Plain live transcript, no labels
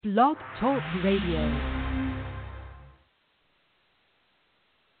Blog Talk Radio.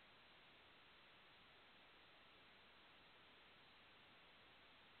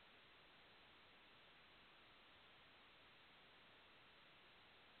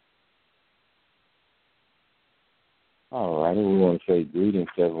 All righty, we want to say greetings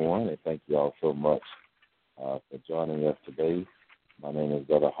to everyone, and thank you all so much for joining us today. My name is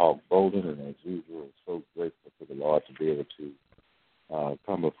Brother Hawk Bolden, and as usual, so grateful to the Lord to be able to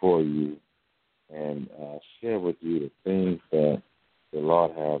come before you and share with you the things that the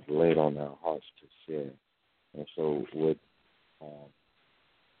Lord has laid on our hearts to share. And so with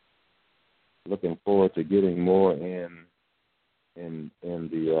looking forward to getting more in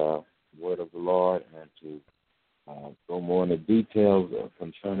the word of the Lord and to go more into details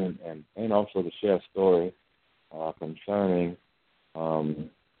concerning and also to share a story concerning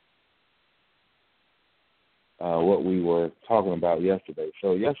what we were talking about yesterday.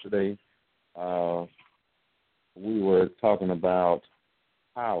 So yesterday we were talking about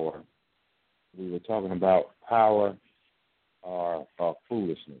power. We were talking about power or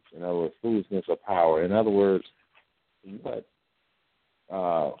foolishness. In other words, foolishness or power. In other words,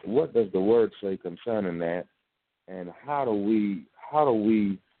 what does the word say concerning that? And how do we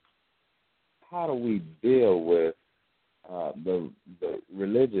deal with the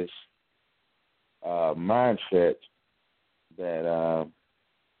religious mindset that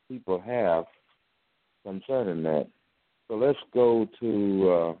people have concerning that? So let's go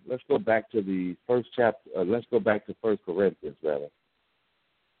back to the first chapter. Let's go back to 1 Corinthians, rather.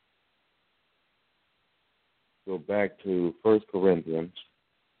 Go back to 1 Corinthians.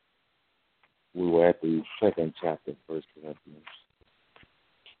 We were at the second chapter of 1 Corinthians.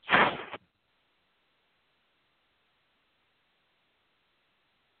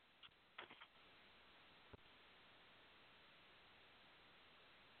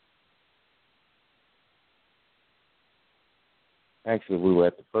 Actually, we were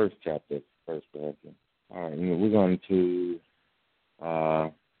at the first chapter of 1 Corinthians. All right, and we're going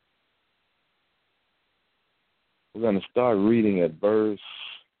to start reading at verse.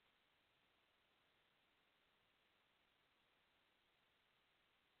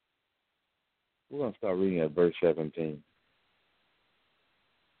 We're going to start reading at verse 17.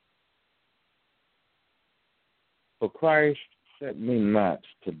 For Christ sent me not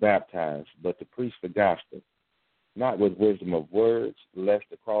to baptize, but to preach the gospel, not with wisdom of words, lest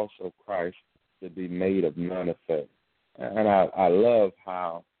the cross of Christ should be made of none effect. And I love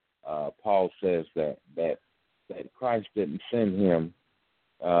how Paul says that Christ didn't send him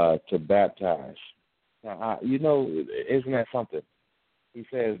to baptize. Now, isn't that something? He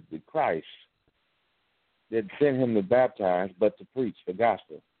says that Christ didn't send him to baptize, but to preach the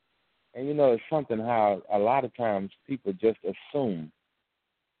gospel. And it's something how a lot of times people just assume.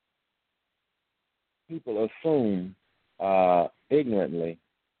 People assume ignorantly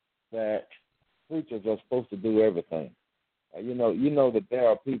that preachers are supposed to do everything. You know that there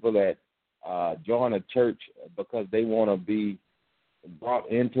are people that join a church because they want to be brought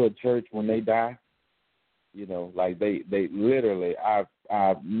into a church when they die. Like they literally,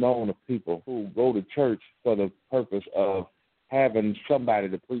 I've known of people who go to church for the purpose of having somebody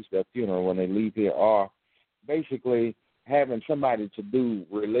to preach their funeral when they leave here, or basically having somebody to do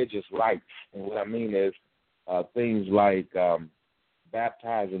religious rites. And what I mean is things like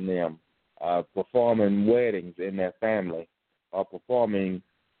baptizing them, performing weddings in their family, or performing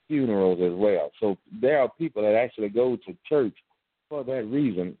funerals as well. So there are people that actually go to church for that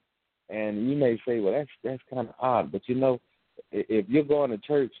reason. And you may say, well, that's kind of odd. But, if you're going to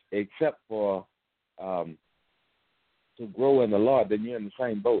church except for to grow in the Lord, then you're in the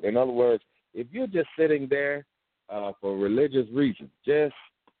same boat. In other words, if you're just sitting there for religious reasons, just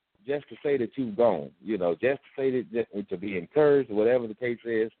to say that you've gone, just to say that to be encouraged, whatever the case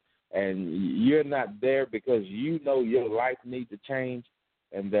is, and you're not there because your life needs to change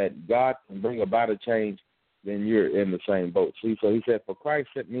and that God can bring about a change, then you're in the same boat. See, so he said, for Christ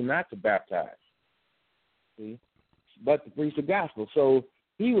sent me not to baptize, see, but to preach the gospel. So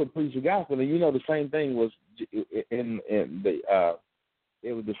he would preach the gospel, and the same thing was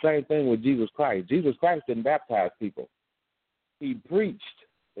it was the same thing with Jesus Christ. Jesus Christ didn't baptize people. He preached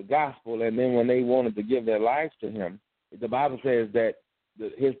the gospel, and then when they wanted to give their lives to him, the Bible says that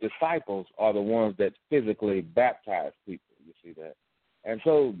his disciples are the ones that physically baptize people. You see that? And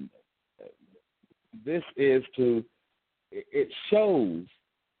so this is it shows,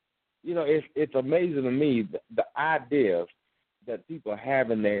 it's amazing to me the ideas that people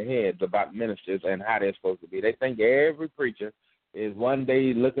have in their heads about ministers and how they're supposed to be. They think every preacher is one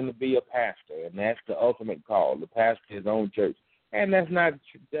day looking to be a pastor, and that's the ultimate call, to pastor his own church. And that's not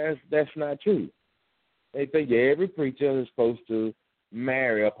true. They think every preacher is supposed to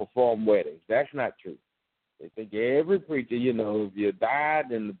marry or perform weddings. That's not true. They think every preacher, if you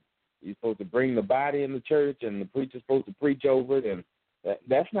died and you're supposed to bring the body in the church and the preacher's supposed to preach over it, and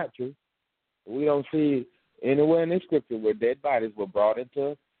that's not true. We don't see anywhere in the scripture where dead bodies were brought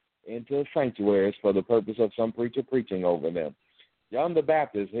into sanctuaries for the purpose of some preacher preaching over them. John the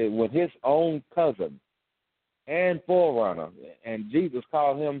Baptist, when his own cousin and forerunner, and Jesus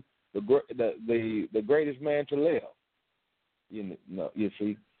called him the greatest man to live. You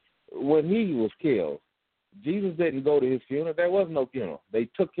see, when he was killed, Jesus didn't go to his funeral. There was no funeral. They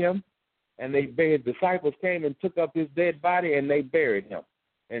took him, and his disciples came and took up his dead body, and they buried him.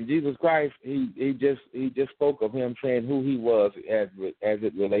 And Jesus Christ, he just spoke of him, saying who he was as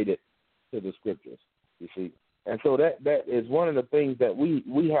it related to the scriptures. You see, and so that is one of the things that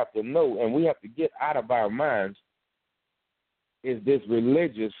we have to know, and we have to get out of our minds, is this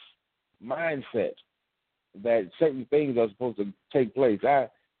religious mindset that certain things are supposed to take place. I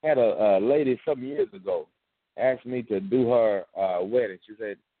had a lady some years ago asked me to do her wedding. She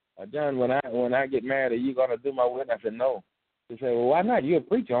said, John, when I get married, are you going to do my wedding? I said, no. She said, well, why not? You're a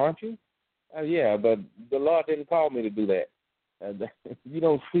preacher, aren't you? Yeah, but the Lord didn't call me to do that. You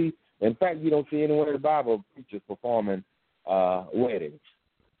don't see anywhere in the Bible preachers performing weddings.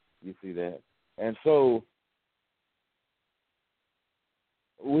 You see that? And so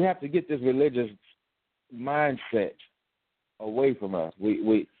we have to get this religious mindset away from us.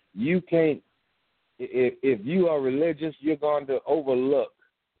 You can't. If you are religious, you're going to overlook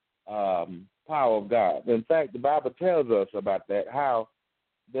power of God. In fact, the Bible tells us about that, how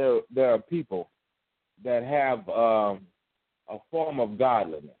there are people that have a form of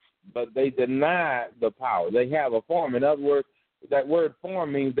godliness, but they deny the power. They have a form. In other words, that word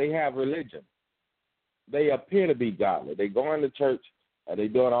form means they have religion. They appear to be godly. They go into church. They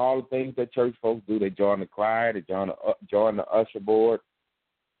doing all the things that church folks do. They join the choir. They join the usher board.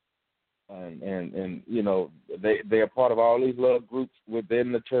 And they are part of all these little groups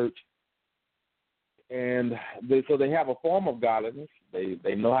within the church, and so they have a form of godliness.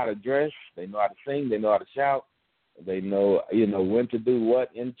 They know how to dress, they know how to sing, they know how to shout, they know when to do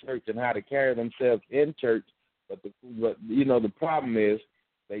what in church and how to carry themselves in church. But the problem is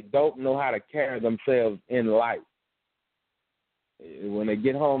they don't know how to carry themselves in life. When they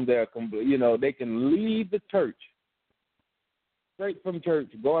get home, they can leave the church. Straight from church,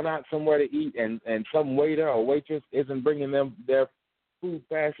 going out somewhere to eat, and some waiter or waitress isn't bringing them their food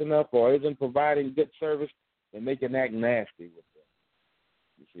fast enough or isn't providing good service, and they can act nasty with them.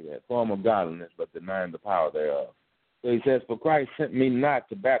 You see that form of godliness, but denying the power thereof. So he says, for Christ sent me not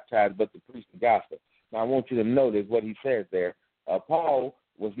to baptize, but to preach the gospel. Now I want you to notice what he says there. Paul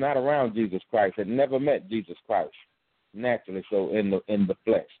was not around Jesus Christ, had never met Jesus Christ naturally, so in the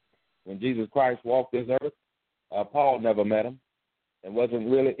flesh. When Jesus Christ walked this earth, Paul never met him and wasn't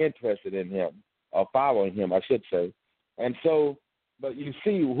really interested in him, or following him, I should say. And so, but you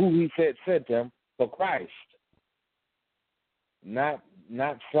see who he said sent him, for Christ. Not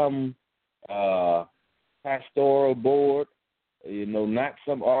some pastoral board, not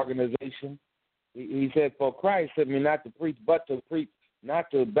some organization. He said, for Christ sent me not to preach, but to preach, not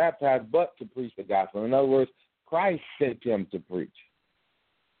to baptize, but to preach the gospel. In other words, Christ sent him to preach.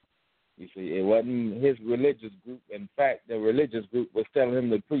 You see, it wasn't his religious group. In fact, the religious group was telling him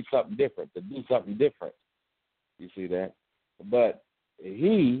to preach something different, to do something different. You see that? But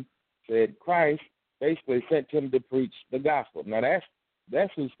he said Christ basically sent him to preach the gospel. Now,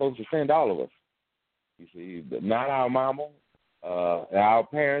 that's who's supposed to send all of us. You see, not our mama, our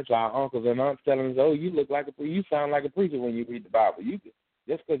parents, our uncles and aunts telling us, oh, you sound like a preacher when you read the Bible.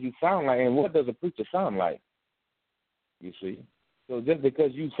 Just because you sound like, and what does a preacher sound like? You see? So just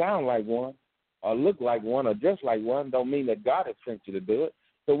because you sound like one or look like one or dress like one don't mean that God has sent you to do it.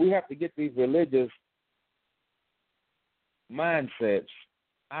 So we have to get these religious mindsets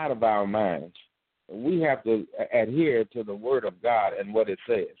out of our minds. We have to adhere to the word of God and what it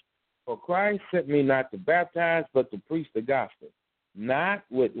says. For Christ sent me not to baptize, but to preach the gospel, not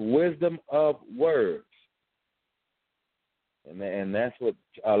with wisdom of words. And that's what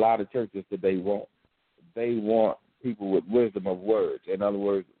a lot of churches today want. They want people with wisdom of words. In other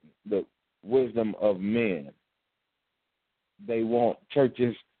words, the wisdom of men. They want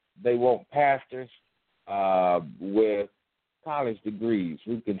churches, they want pastors with college degrees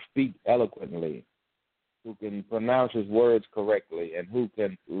who can speak eloquently, who can pronounce his words correctly, and who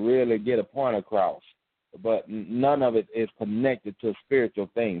can really get a point across. But none of it is connected to spiritual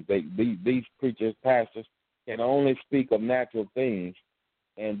things. These preachers, pastors, can only speak of natural things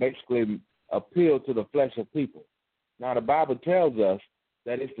and basically appeal to the flesh of people. Now, the Bible tells us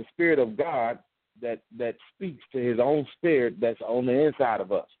that it's the Spirit of God that speaks to his own spirit that's on the inside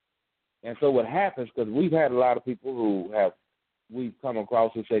of us. And so what happens, because we've had a lot of people we've come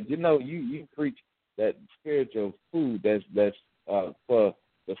across who said, you preach that spiritual food that's for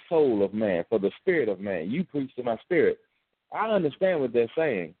the soul of man, for the spirit of man. You preach to my spirit. I understand what they're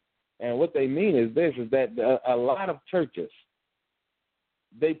saying. And what they mean is this, is that a lot of churches,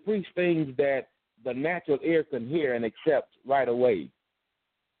 they preach things that the natural ear can hear and accept right away.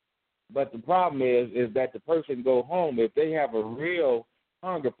 But the problem is that the person go home, if they have a real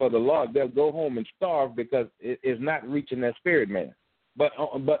hunger for the Lord, they'll go home and starve because it is not reaching their spirit man. But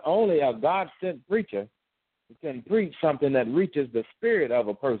only a God-sent preacher can preach something that reaches the spirit of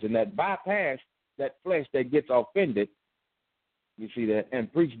a person, that bypass that flesh that gets offended, you see that,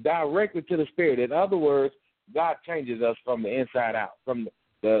 and preach directly to the spirit. In other words, God changes us from the inside out, from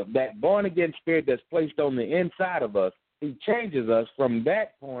that born-again spirit that's placed on the inside of us. He changes us from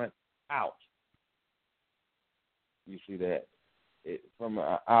that point out. You see that? From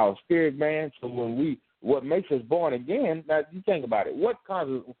our spirit man. So what makes us born again, now you think about it,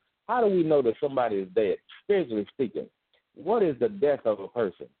 how do we know that somebody is dead? Spiritually speaking, what is the death of a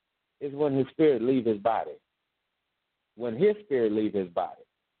person? It's when his spirit leaves his body. When his spirit leaves his body.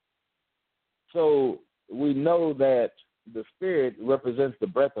 So we know that the spirit represents the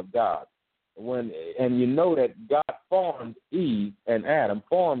breath of God. And you know that God formed Eve and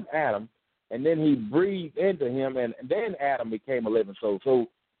formed Adam, and then he breathed into him, and then Adam became a living soul. So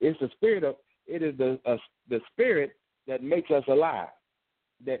it's the spirit it is the spirit that makes us alive,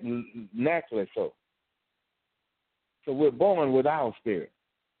 that naturally so. So we're born with our spirit.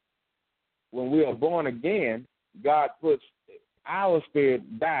 When we are born again, God puts our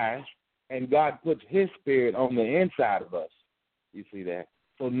spirit dies, and God puts his spirit on the inside of us. You see that?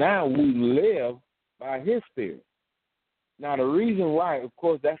 So now we live by his spirit. Now, the reason why, of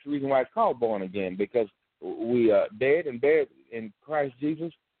course, that's the reason why it's called born again, because we are dead and buried in Christ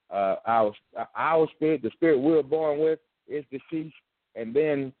Jesus. Our spirit, the spirit we're born with, is deceased, and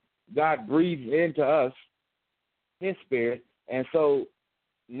then God breathes into us his spirit, and so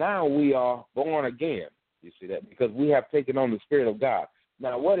now we are born again. You see that? Because we have taken on the Spirit of God.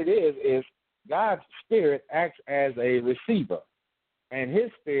 Now, what it is God's Spirit acts as a receiver, and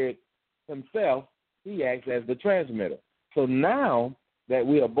his Spirit himself, he acts as the transmitter. So now that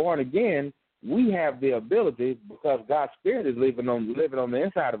we are born again, we have the ability, because God's Spirit is living on the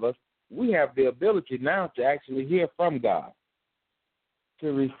inside of us, we have the ability now to actually hear from God,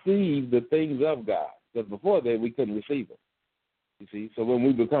 to receive the things of God. Because before that, we couldn't receive them. You see? So when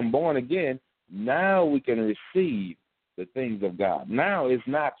we become born again, now we can receive the things of God. Now it's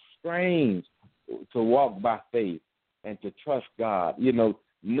not strange to walk by faith and to trust God.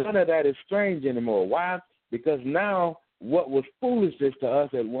 None of that is strange anymore. Why? Because now what was foolishness to us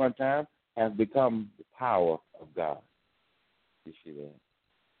at one time has become the power of God. You see that?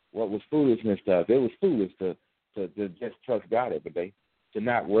 What was foolishness to us? It was foolish to just trust God every day, to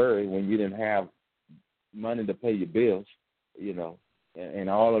not worry when you didn't have money to pay your bills, and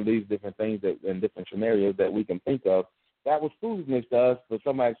all of these different things and different scenarios that we can think of. That was foolishness to us for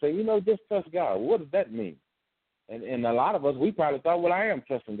somebody to say, just trust God. What does that mean? And a lot of us, we probably thought, well, I am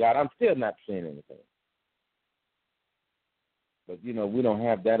trusting God. I'm still not seeing anything. But, we don't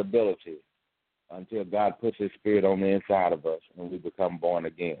have that ability until God puts his spirit on the inside of us and we become born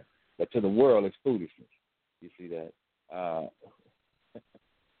again. But to the world, it's foolishness. You see that?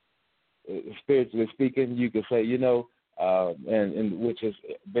 Spiritually speaking, you could say, and which has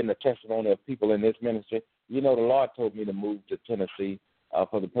been the testimony of people in this ministry, the Lord told me to move to Tennessee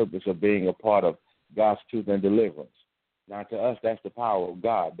for the purpose of being a part of God's truth and deliverance. Now, to us, that's the power of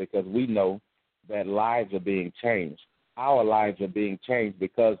God, because we know that lives are being changed. Our lives are being changed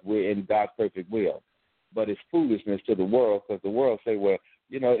because we're in God's perfect will. But it's foolishness to the world, because the world say, well,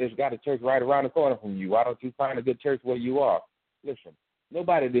 it's got a church right around the corner from you. Why don't you find a good church where you are? Listen,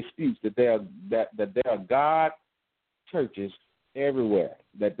 nobody disputes that there are God churches everywhere,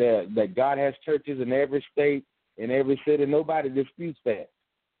 that God has churches in every state, in every city. Nobody disputes that.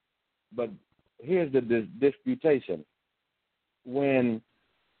 But here's the disputation. But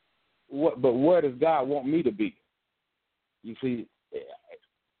where does God want me to be? You see,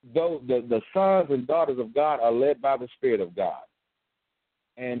 though the sons and daughters of God are led by the Spirit of God.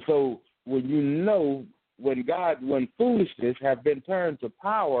 And so when when foolishness have been turned to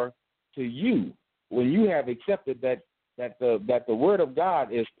power to you, when you have accepted that the word of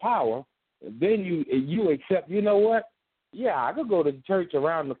God is power, then you accept, what? Yeah, I could go to the church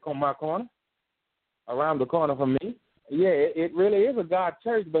around my corner, around the corner from me. Yeah, it really is a God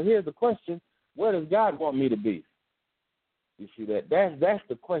church, but here's the question: where does God want me to be? You see that? That's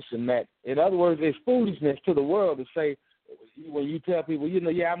the question. That, in other words, it's foolishness to the world to say, when you tell people,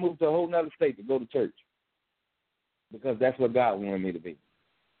 I moved to a whole other state to go to church because that's what God wanted me to be.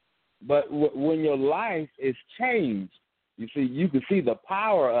 But when your life is changed, you see, you can see the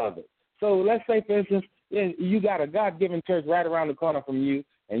power of it. So let's say, for instance, you got a God-given church right around the corner from you,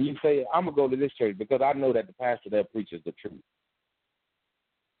 and you say, I'm going to go to this church because I know that the pastor there preaches the truth.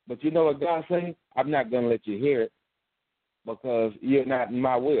 But you know what God says? I'm not going to let you hear it because you're not in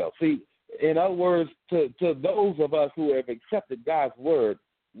my will. See, in other words, to those of us who have accepted God's word,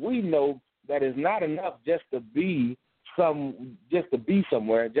 we know that it's not enough just to be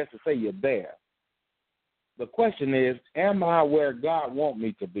somewhere, just to say you're there. The question is, am I where God wants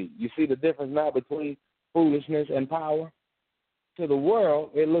me to be? You see the difference now between foolishness and power? To the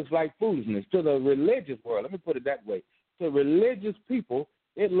world, it looks like foolishness. To the religious world, let me put it that way. To religious people,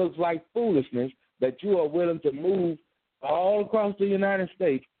 it looks like foolishness that you are willing to move all across the United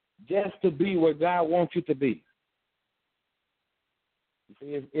States just to be where God wants you to be. You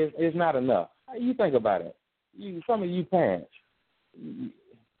see, it's not enough. You think about it. Some of you parents,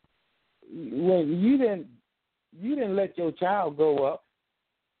 when you didn't let your child grow up,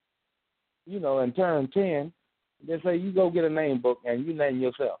 and turn 10, then say you go get a name book and you name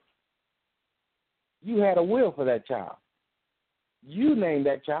yourself. You had a will for that child. You named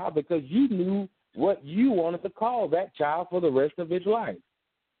that child because you knew what you wanted to call that child for the rest of its life.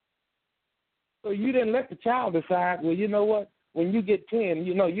 So you didn't let the child decide, well, you know what? When you get 10,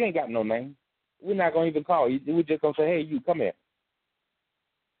 you ain't got no name. We're not going to even call you. We're just going to say, hey, you, come here.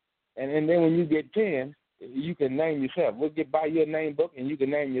 And then when you get 10, you can name yourself. We'll buy you a name book and you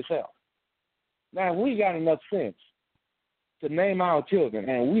can name yourself. Now, if we got enough sense to name our children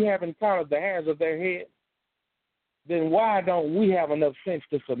and we haven't counted the hairs of their head, then why don't we have enough sense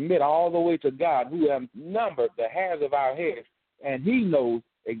to submit all the way to God, who has numbered the hairs of our heads, and he knows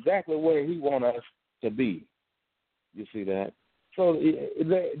exactly where he wants us to be. You see that? So,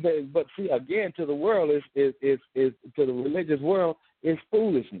 but see, again, to the world, is to the religious world, is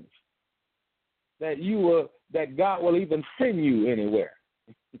foolishness. That God will even send you anywhere.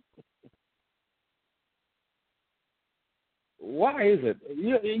 Why is it?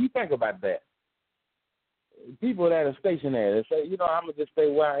 You think about that. People that are stationary, they say, I'm going to just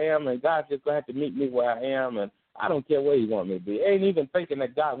stay where I am, and God's just going to have to meet me where I am, and I don't care where he wants me to be. They ain't even thinking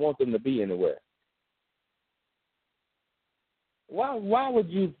that God wants them to be anywhere. Why would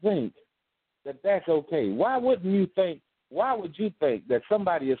you think that that's okay? Why would you think that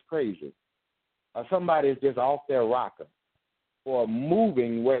somebody is crazy or somebody is just off their rocker for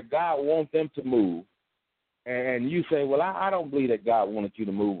moving where God wants them to move? And you say, well, I don't believe that God wanted you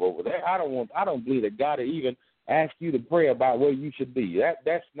to move over there. I don't believe that God even asked you to pray about where you should be.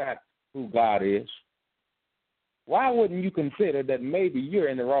 That's not who God is. Why wouldn't you consider that maybe you're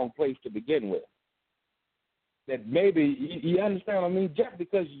in the wrong place to begin with? That maybe, you understand what I mean? Just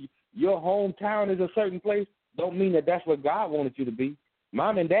because your hometown is a certain place don't mean that that's where God wanted you to be.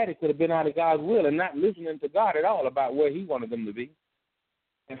 Mom and Daddy could have been out of God's will and not listening to God at all about where he wanted them to be.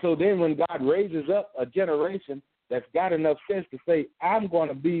 And so then when God raises up a generation that's got enough sense to say, I'm going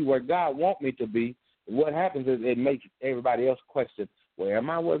to be where God wants me to be, what happens is it makes everybody else question, well, am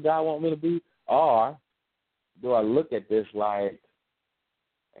I where God wants me to be? Or do I look at this like,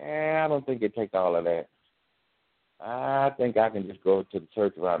 I don't think it takes all of that. I think I can just go to the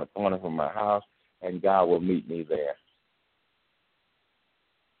church around the corner from my house and God will meet me there.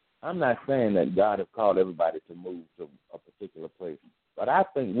 I'm not saying that God has called everybody to move to a particular place, but I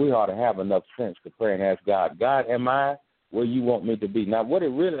think we ought to have enough sense to pray and ask God, God, am I where you want me to be? Now, what it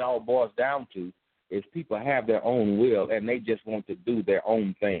really all boils down to is people have their own will and they just want to do their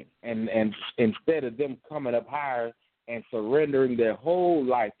own thing. And instead of them coming up higher and surrendering their whole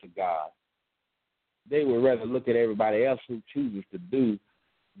life to God, they would rather look at everybody else who chooses to do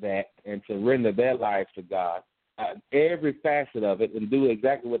that and surrender their lives to God, every facet of it, and do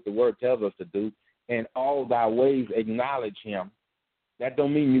exactly what the word tells us to do. In all thy ways acknowledge him. That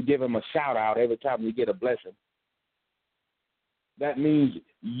don't mean you give him a shout out every time you get a blessing. That means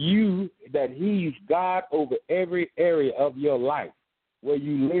that he's God over every area of your life, where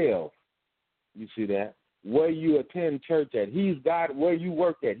you live. You see that? Where you attend church at. He's God where you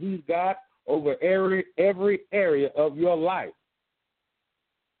work at. He's God over every area of your life.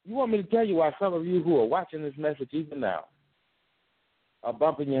 You want me to tell you why some of you who are watching this message even now are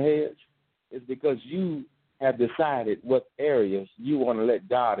bumping your heads? It's because you have decided what areas you want to let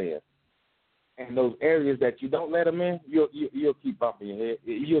God in. And those areas that you don't let him in, you'll keep bumping your head.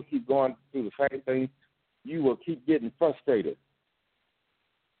 You'll keep going through the same thing. You will keep getting frustrated.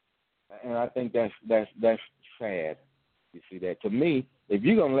 And I think that's sad. You see that? To me, if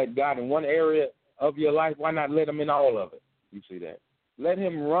you're going to let God in one area of your life, why not let him in all of it? You see that? Let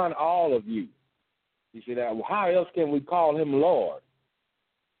him run all of you. You see that? Well, how else can we call him Lord?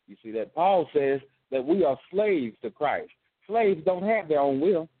 You see that? Paul says that we are slaves to Christ. Slaves don't have their own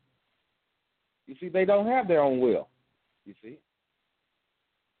will. You see, they don't have their own will. You see?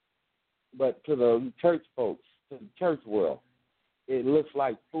 But to the church folks, to the church world, it looks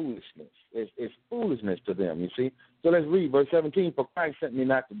like foolishness. It's foolishness to them, you see. So let's read verse 17. For Christ sent me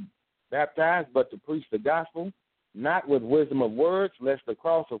not to baptize, but to preach the gospel, not with wisdom of words, lest the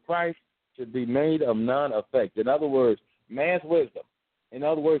cross of Christ should be made of none effect. In other words, man's wisdom. In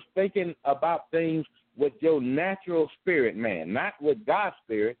other words, thinking about things with your natural spirit, man, not with God's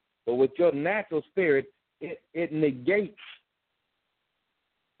spirit, but with your natural spirit, it negates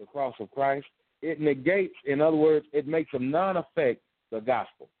the cross of Christ. It negates, in other words, it makes of none effect the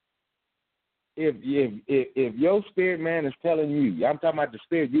gospel. If your spirit man is telling you, I'm talking about the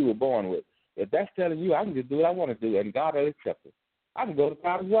spirit you were born with, if that's telling you I can just do what I want to do and God will accept it. I can go to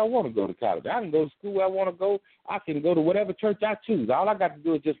college where I want to go to college. I can go to school where I want to go. I can go to whatever church I choose. All I got to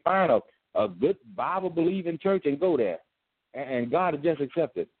do is just find a good Bible-believing church and go there, and God will just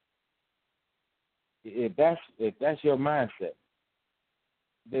accept it. If that's your mindset,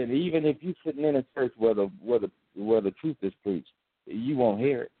 then even if you're sitting in a church where the truth is preached, you won't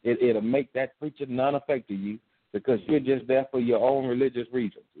hear it. It'll make that preacher non-effective to you because you're just there for your own religious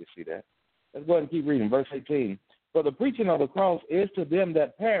reasons. You see that? Let's go ahead and keep reading. Verse 18. For the preaching of the cross is to them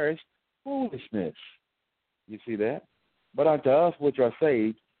that perish foolishness. You see that? But unto us which are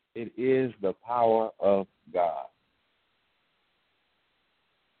saved, it is the power of God.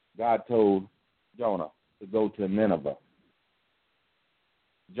 God told Jonah to go to Nineveh.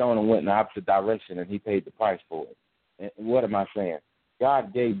 Jonah went in the opposite direction, and he paid the price for it. And what am I saying?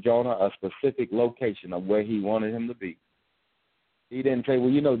 God gave Jonah a specific location of where he wanted him to be. He didn't say, well,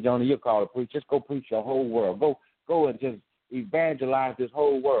 you know, Jonah, you're called to preach. Just go preach the whole world. Go and just evangelize this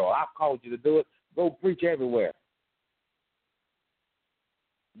whole world. I've called you to do it. Go preach everywhere.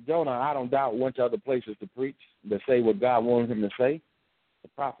 Jonah, I don't doubt, went to other places to preach, to say what God wanted him to say, to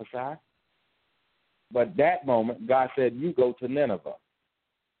prophesy. But that moment, God said, you go to Nineveh.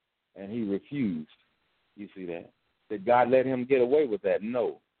 And he refused. You see that? Did God let him get away with that?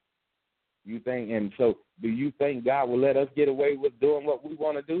 No. You think, and so do you think God will let us get away with doing what we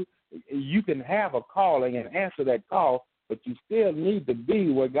want to do? You can have a calling and answer that call, but you still need to be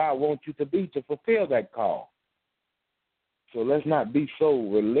where God wants you to be to fulfill that call. So let's not be so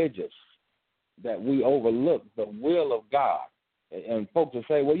religious that we overlook the will of God. And folks will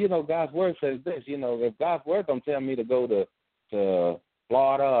say, well, you know, God's word says this. You know, if God's word don't tell me to go to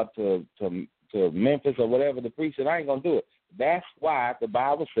Florida or to Memphis or whatever to preach, and I ain't going to do it. That's why the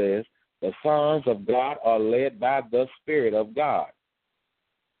Bible says the sons of God are led by the Spirit of God.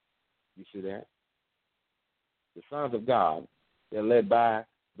 You see that? The sons of God, they're led by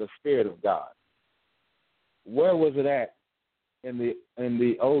the Spirit of God. Where was it at in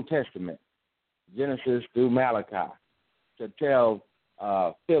the Old Testament, Genesis through Malachi, to tell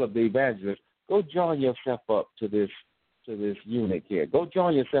Philip the evangelist, go join yourself up to this eunuch here. Go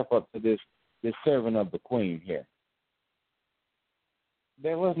join yourself up to this servant of the queen here.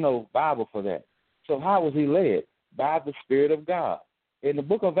 There was no Bible for that. So how was he led? By the Spirit of God. In the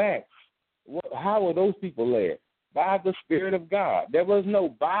book of Acts, how were those people led? By the Spirit of God. There was no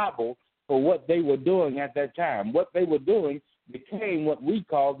Bible for what they were doing at that time. What they were doing became what we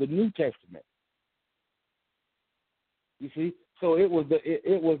call the New Testament. You see? So it was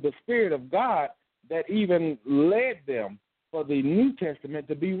the Spirit of God that even led them for the New Testament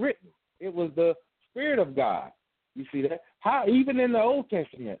to be written. It was the Spirit of God. You see that? How even in the Old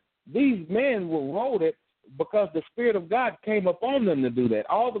Testament, these men wrote it because the Spirit of God came upon them to do that.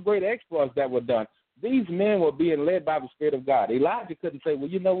 All the great exploits that were done, these men were being led by the Spirit of God. Elijah couldn't say, well,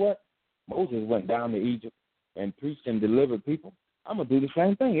 you know what? Moses went down to Egypt and preached and delivered people. I'm going to do the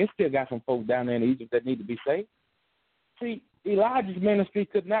same thing. It's still got some folks down there in Egypt that need to be saved. See, Elijah's ministry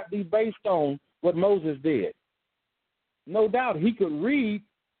could not be based on what Moses did. No doubt he could read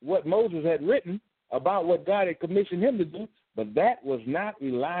what Moses had written about what God had commissioned him to do, but that was not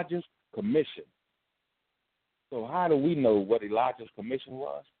Elijah's commission. So how do we know what Elijah's commission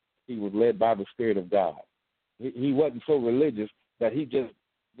was? He was led by the Spirit of God. He wasn't so religious that he just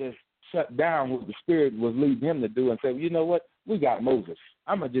shut down what the Spirit was leading him to do and said, well, you know what? We got Moses.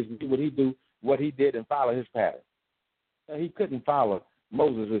 I'm going to just do what he did and follow his pattern. And he couldn't follow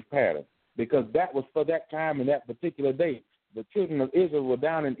Moses' pattern because that was for that time and that particular day. The children of Israel were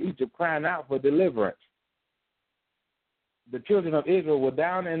down in Egypt crying out for deliverance. The children of Israel were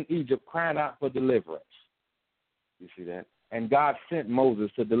down in Egypt crying out for deliverance. You see that? And God sent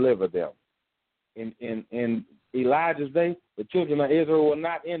Moses to deliver them. In Elijah's day, the children of Israel were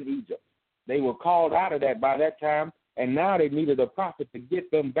not in Egypt. They were called out of that by that time, and now they needed a prophet to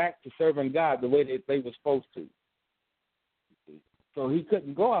get them back to serving God the way that they were supposed to. So he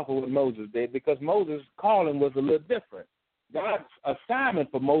couldn't go off of what Moses did because Moses' calling was a little different. God's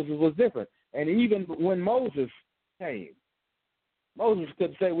assignment for Moses was different. And even when Moses came, Moses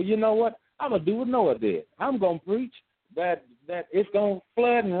could say, well, you know what? I'm going to do what Noah did. I'm going to preach that it's going to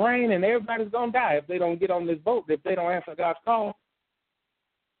flood and rain and everybody's going to die if they don't get on this boat, if they don't answer God's call.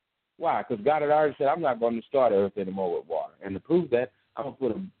 Why? Because God had already said, I'm not going to start earth anymore with water. And to prove that, I'm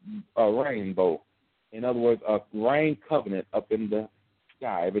going to put a rainbow. In other words, a rain covenant up in the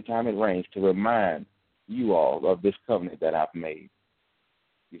sky every time it rains to remind you all of this covenant that I've made.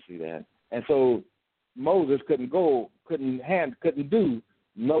 You see that? And so Moses couldn't do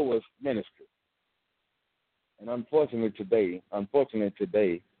Noah's ministry. And unfortunately today,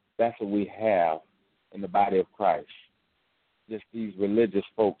 that's what we have in the body of Christ. Just these religious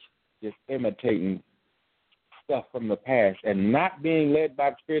folks just imitating stuff from the past and not being led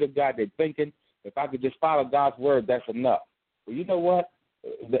by the Spirit of God. They're thinking, if I could just follow God's word, that's enough. Well, you know what?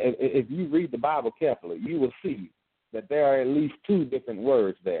 If you read the Bible carefully, you will see that there are at least two different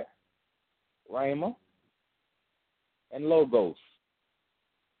words there, rhema and logos.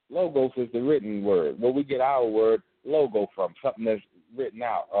 Logos is the written word, where we get our word logo from, something that's written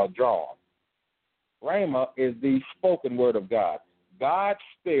out or drawn. Rhema is the spoken word of God. God's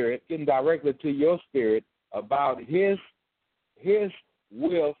Spirit getting directly to your spirit about His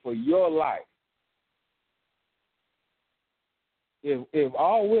will for your life. If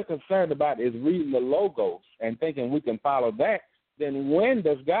all we're concerned about is reading the logos and thinking we can follow that, then when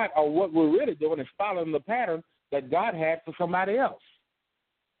does God, or what we're really doing is following the pattern that God had for somebody else.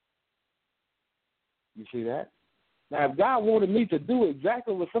 You see that? Now, if God wanted me to do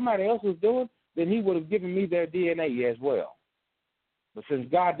exactly what somebody else was doing, then He would have given me their DNA as well. But since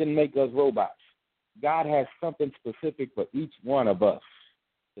God didn't make us robots, God has something specific for each one of us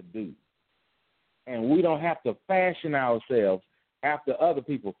to do. And we don't have to fashion ourselves after other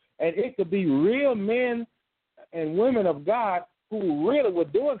people. And it could be real men and women of God who really were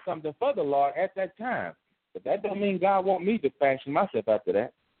doing something for the Lord at that time. But that don't mean God want me to fashion myself after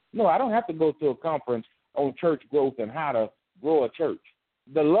that. No, I don't have to go to a conference on church growth and how to grow a church.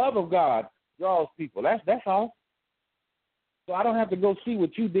 The love of God draws people. That's all. So I don't have to go see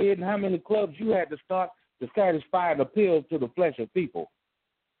what you did and how many clubs you had to start to satisfy and appeal to the flesh of people.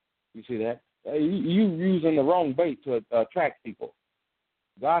 You see that? You using the wrong bait to attract people.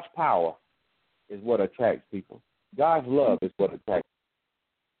 God's power is what attracts people. God's love is what attracts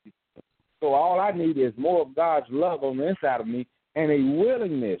people. So all I need is more of God's love on the inside of me and a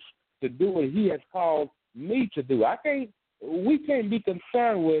willingness to do what He has called me to do. We can't be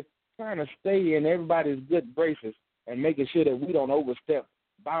concerned with trying to stay in everybody's good graces and making sure that we don't overstep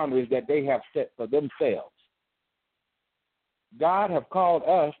boundaries that they have set for themselves. God have called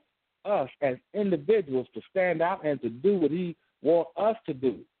us as individuals to stand out and to do what He wants us to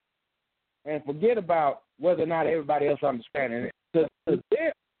do. And forget about whether or not everybody else understands it. Because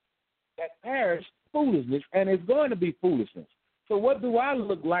there, that perish foolishness, and it's going to be foolishness. So what do I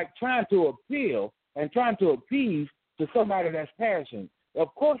look like trying to appeal and trying to appease to somebody that's perishing?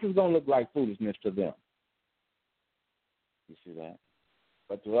 Of course it's going to look like foolishness to them. You see that?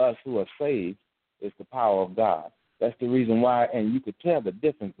 But to us who are saved, it's the power of God. That's the reason why, and you could tell the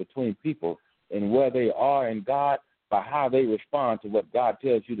difference between people and where they are in God by how they respond to what God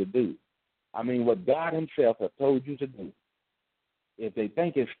tells you to do. I mean, what God Himself has told you to do. If they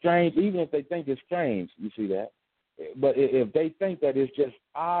think it's strange, even if they think it's strange, you see that? But if they think that it's just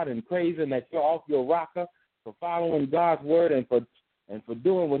odd and crazy and that you're off your rocker for following God's word and for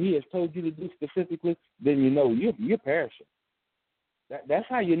doing what He has told you to do specifically, then you know you're perishing. That's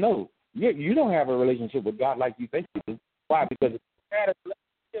how you know. You don't have a relationship with God like you think you do. Why? Because if you had a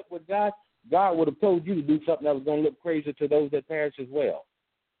relationship with God, God would have told you to do something that was going to look crazy to those that perish as well.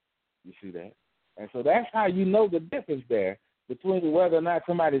 You see that? And so that's how you know the difference there between whether or not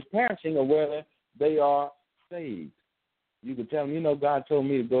somebody's perishing or whether they are saved. You can tell them, God told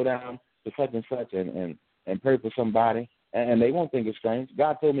me to go down to such and such and pray for somebody, and they won't think it's strange.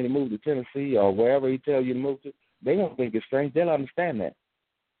 God told me to move to Tennessee or wherever He tells you to move to. They won't think it's strange. They'll understand that.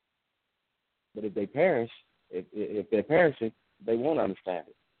 But if they perish, if they're perishing, they won't understand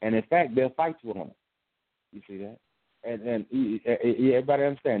it. And in fact, they'll fight you on it. You see that? And everybody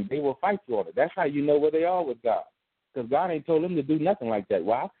understands. They will fight you on it. That's how you know where they are with God. Because God ain't told them to do nothing like that.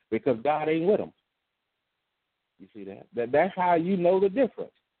 Why? Because God ain't with them. You see that? That's how you know the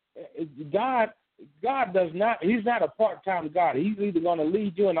difference. God God does not, he's not a part-time God. He's either going to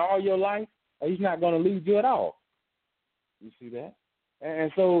lead you in all your life or he's not going to lead you at all. You see that?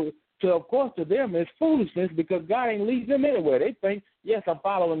 And so, of course, to them, it's foolishness because God ain't leading them anywhere. They think, yes, I'm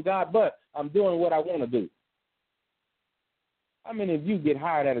following God, but I'm doing what I want to do. I mean, if you get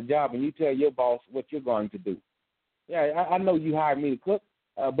hired at a job and you tell your boss what you're going to do, yeah, I know you hired me to cook,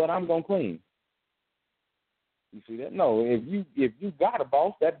 but I'm going to clean. You see that? No, if you got a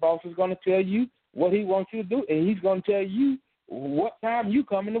boss, that boss is going to tell you what he wants you to do, and he's going to tell you what time you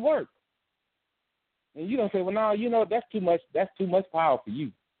coming to work. And you don't say, well, no, you know, that's too much power for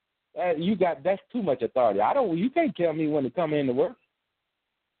you. That's too much authority. You can't tell me when to come in to work.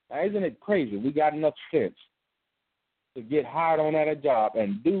 Now, isn't it crazy? We got enough sense to get hired on at a job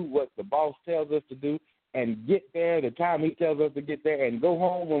and do what the boss tells us to do and get there the time he tells us to get there and go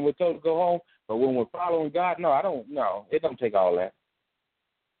home when we're told to go home. But when we're following God, no, it don't take all that.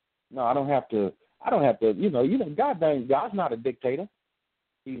 No, I don't have to, God's not a dictator.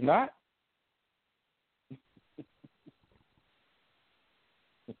 He's not.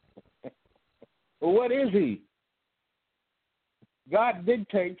 Well, what is he? God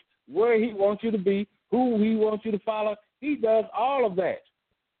dictates where he wants you to be, who he wants you to follow. He does all of that.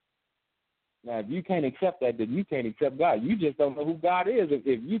 Now, if you can't accept that, then you can't accept God. You just don't know who God is.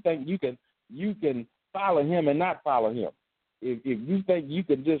 If you think you can follow him and not follow him. If you think you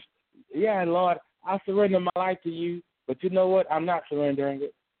can just, yeah, Lord, I surrender my life to you, but you know what? I'm not surrendering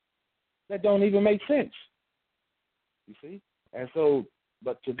it. That don't even make sense. You see? And so,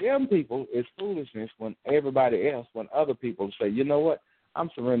 but to them people, it's foolishness when other people say, you know what? I'm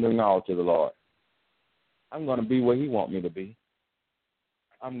surrendering all to the Lord. I'm going to be where he wants me to be.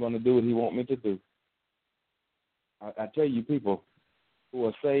 I'm going to do what he wants me to do. I tell you, people who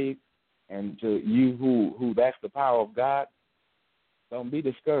are saved, and to you who that's the power of God, don't be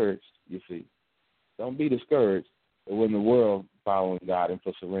discouraged, you see. Don't be discouraged when the world following God and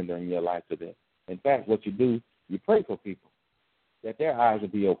for surrendering your life to them. In fact, what you do, you pray for people, that their eyes will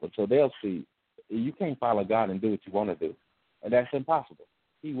be open so they'll see. You can't follow God and do what you want to do, and that's impossible.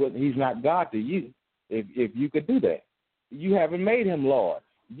 He's not God to you if you could do that. You haven't made him Lord.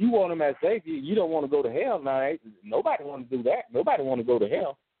 You want him as Savior. You don't want to go to hell. Now, nobody want to do that. Nobody want to go to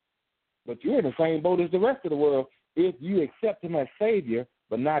hell. But you're in the same boat as the rest of the world if you accept him as Savior,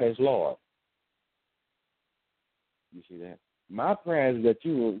 but not as Lord. You see that? My prayer is that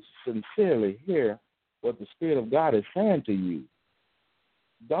you will sincerely hear what the Spirit of God is saying to you.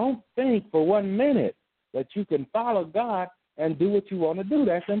 Don't think for 1 minute that you can follow God and do what you want to do.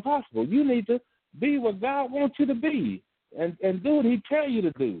 That's impossible. You need to be what God wants you to be and do what he tells you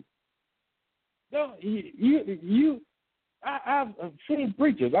to do. I've seen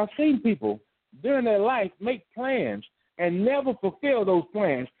preachers, I've seen people during their life make plans and never fulfill those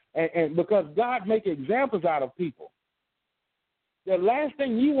plans, and because God make examples out of people. The last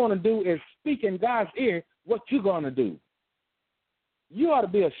thing you want to do is speak in God's ear what you're going to do. You ought to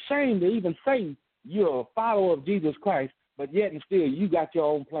be ashamed to even say you're a follower of Jesus Christ, but yet and still you got your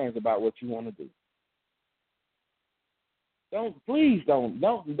own plans about what you want to do. Don't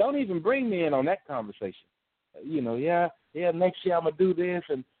even bring me in on that conversation. Next year I'm going to do this,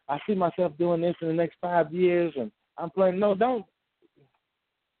 and I see myself doing this in the next 5 years, and I'm planning. No, don't.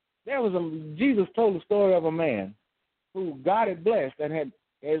 Jesus told the story of a man who God had blessed and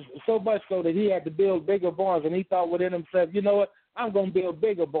is so much so that he had to build bigger barns, and he thought within himself, you know what, I'm going to build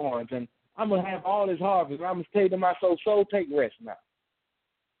bigger barns, and I'm going to have all this harvest, and I'm going to say to my soul, take rest now.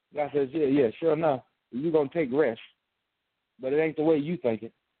 God says, yeah, sure enough, you're going to take rest, but it ain't the way you think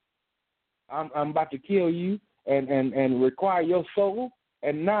it. I'm about to kill you and require your soul,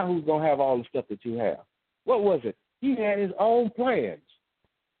 and now who's going to have all the stuff that you have? What was it? He had his own plans.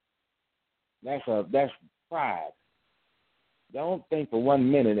 That's pride. Don't think for 1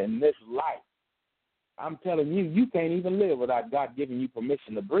 minute in this life. I'm telling you, you can't even live without God giving you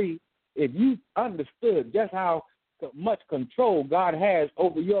permission to breathe. If you understood just how much control God has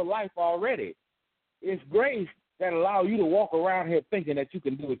over your life already, it's grace that allows you to walk around here thinking that you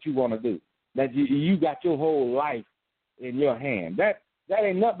can do what you want to do, that you got your whole life in your hand. That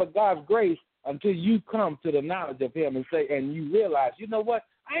ain't nothing but God's grace until you come to the knowledge of him and you realize, you know what,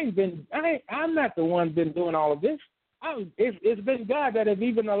 I'm not the one been doing all of this. It's been God that has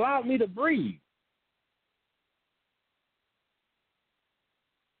even allowed me to breathe.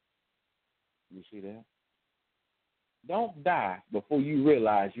 You see that? Don't die before you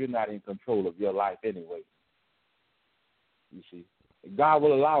realize you're not in control of your life anyway. You see, God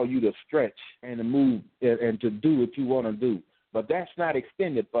will allow you to stretch and to move and to do what you want to do, but that's not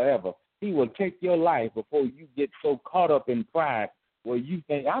extended forever. He will take your life before you get so caught up in pride where you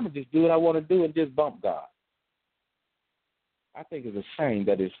think, I'm going to just do what I want to do and just bump God. I think it's a shame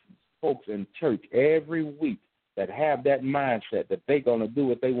that it's folks in church every week that have that mindset that they're going to do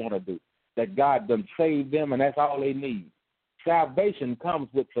what they want to do, that God done saved them and that's all they need. Salvation comes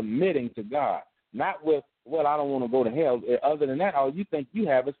with submitting to God, not with, well, I don't want to go to hell. Other than that, all you think you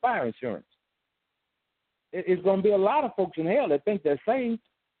have is fire insurance. It's going to be a lot of folks in hell that think they're saved.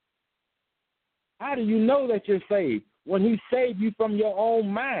 How do you know that you're saved? When he saved you from your own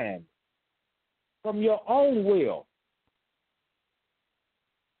mind, from your own will.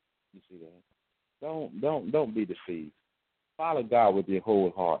 You see that? Don't be deceived. Follow God with your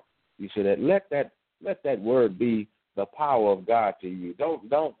whole heart. You see that? Let that word be the power of God to you. Don't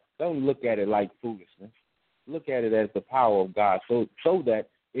look at it like foolishness. Look at it as the power of God, so that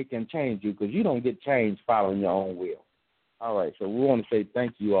it can change you, because you don't get changed following your own will. All right, so we want to say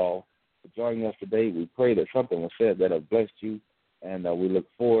thank you all for joining us today. We pray that something was said that has blessed you, and we look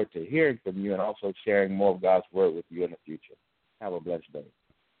forward to hearing from you and also sharing more of God's word with you in the future. Have a blessed day.